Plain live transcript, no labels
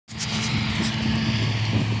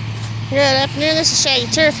Good afternoon, this is Shaggy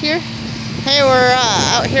Turf here. Hey, we're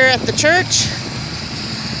out here at the church.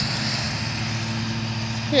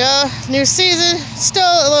 Yeah, new season, still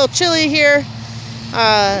a little chilly here.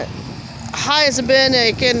 Highs have been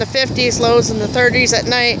like in the 50s, lows in the 30s at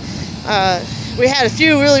night. We had a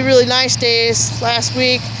few really nice days last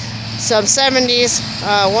week, some 70s.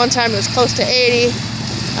 One time it was close to 80,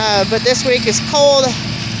 but this week is cold.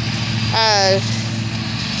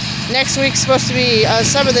 Next week's supposed to be,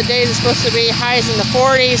 some of the days are supposed to be highs in the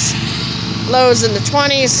 40s, lows in the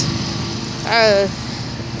 20s. In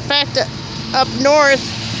fact, up north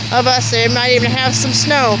of us, they might even have some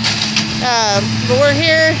snow. But we're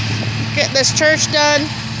here, getting this church done.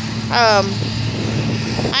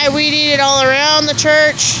 I weed-eated all around the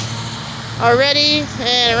church already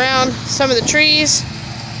and around some of the trees.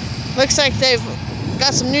 Looks like they've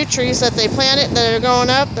got some new trees that they planted that are going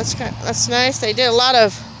up. That's nice. They did a lot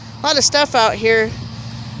of stuff out here.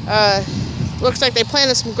 Looks like they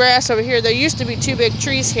planted some grass over here. There used to be two big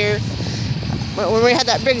trees here, but when we had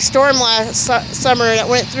that big storm last summer that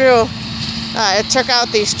went through, it took out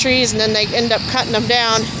these trees and then they ended up cutting them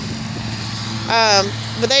down.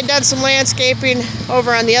 But they done some landscaping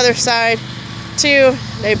over on the other side too.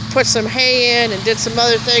 They put some hay in and did some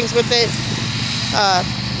other things with it.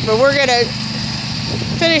 But we're gonna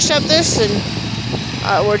finish up this and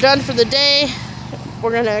we're done for the day.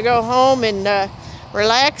 We're gonna go home and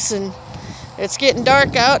relax, and it's getting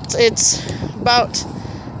dark out. It's about,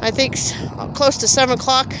 I think, close to 7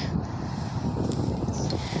 o'clock,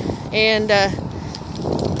 and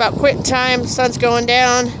about quitting time. Sun's going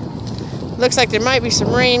down. Looks like there might be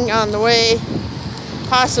some rain on the way,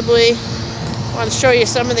 possibly. I want to show you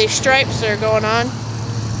some of these stripes that are going on.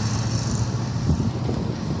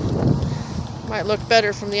 Might look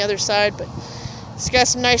better from the other side, but it's got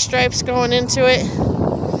some nice stripes going into it.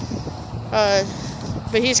 But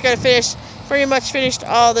he's going to pretty much finished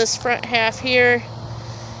all this front half here.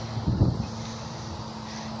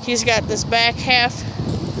 He's got this back half.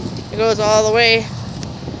 It goes all the way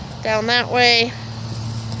down that way,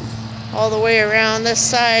 all the way around this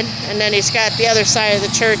side, and then he's got the other side of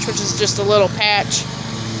the church, which is just a little patch.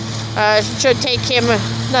 It should take him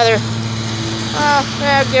another,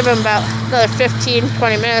 I'll give him about another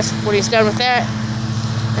 15-20 minutes when he's done with that.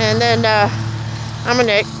 And then I'm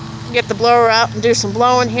going to get the blower out and do some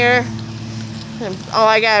blowing here. And all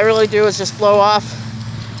I gotta really do is just blow off.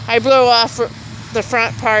 I blow off the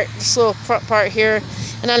front part, this little front part here,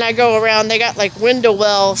 and then I go around. They got like window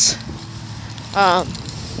wells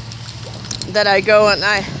that I go and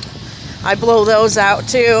I blow those out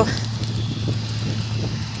too.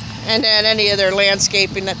 And then any of their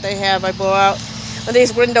landscaping that they have, I blow out. And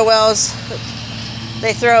these window wells,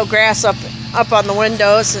 they throw grass up on the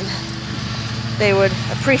windows, and they would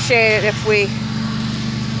appreciate it if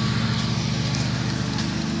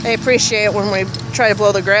they appreciate it when we try to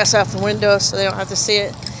blow the grass off the windows so they don't have to see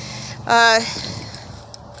it.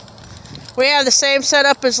 We have the same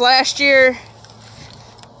setup as last year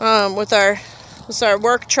with our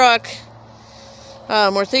work truck.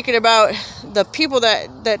 We're thinking about the people that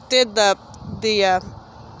did the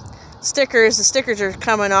stickers. The stickers are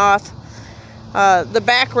coming off. The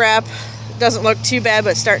back wrap doesn't look too bad,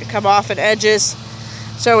 but it's starting to come off at edges.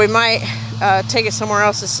 So we might take it somewhere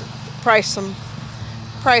else to price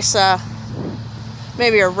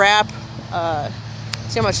maybe a wrap. See how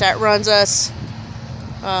much that runs us.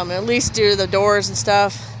 At least do the doors and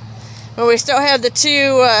stuff. But we still have the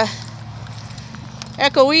two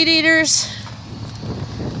Echo weed eaters.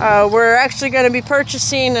 We're actually going to be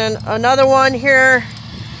purchasing another one here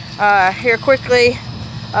quickly.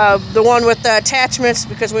 The one with the attachments,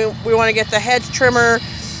 because we want to get the hedge trimmer,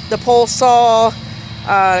 the pole saw,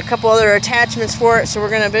 a couple other attachments for it, so we're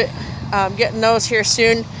going to be getting those here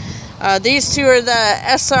soon. These two are the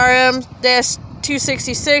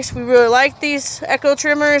SRM-266. We really like these Echo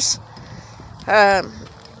trimmers,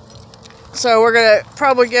 so we're going to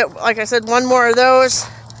probably get, like I said, one more of those.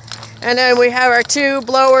 And then we have our two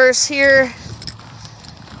blowers here.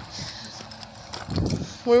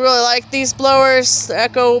 We really like these blowers, the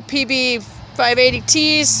Echo PB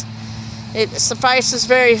 580Ts. It suffices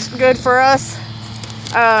very good for us.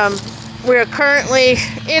 We are currently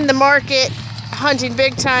in the market hunting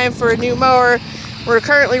big time for a new mower. We're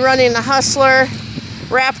currently running the Hustler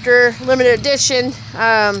Raptor Limited Edition.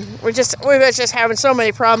 We're just having so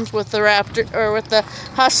many problems with the Raptor, or with the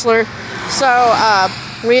Hustler. So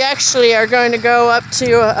we actually are going to go up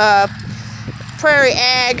to Prairie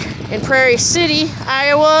Ag in Prairie City,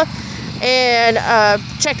 Iowa, and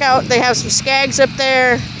check out. They have some Skags up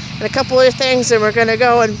there and a couple other things, and we're going to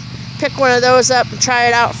go and pick one of those up and try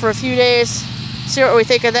it out for a few days, see what we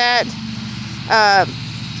think of that.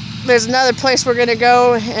 There's another place we're going to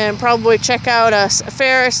go and probably check out a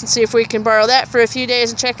Ferris and see if we can borrow that for a few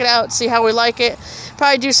days and check it out and see how we like it.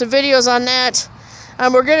 Probably do some videos on that.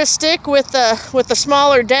 We're going to stick with the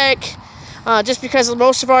smaller deck just because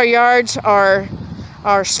most of our yards are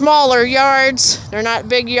smaller yards. They're not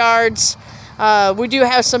big yards. We do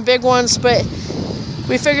have some big ones, but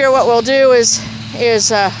we figure what we'll do is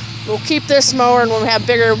we'll keep this mower and we'll have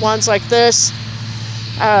bigger ones like this.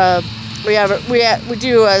 We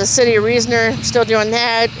do the City of Reasoner, still doing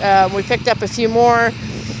that. We picked up a few more.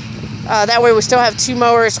 That way we still have 2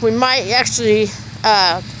 mowers. We might actually,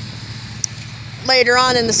 later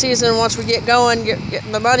on in the season, once we get going,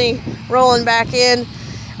 getting the money rolling back in,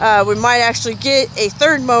 we might actually get a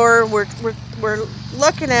 3rd mower. We're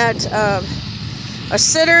looking at a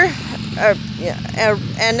sitter,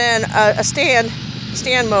 and then a stand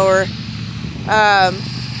mower.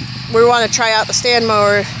 We want to try out the stand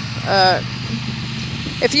mower.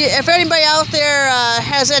 If anybody out there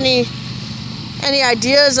has any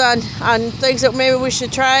ideas on things that maybe we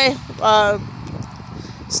should try,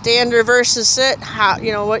 stander versus sit, how,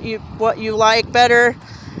 you know, what you like better,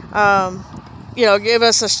 you know, give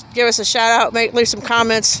us a shout out, leave some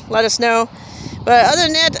comments, let us know. But other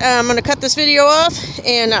than that, I'm going to cut this video off,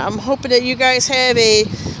 and I'm hoping that you guys have a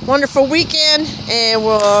wonderful weekend, and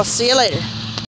we'll see you later.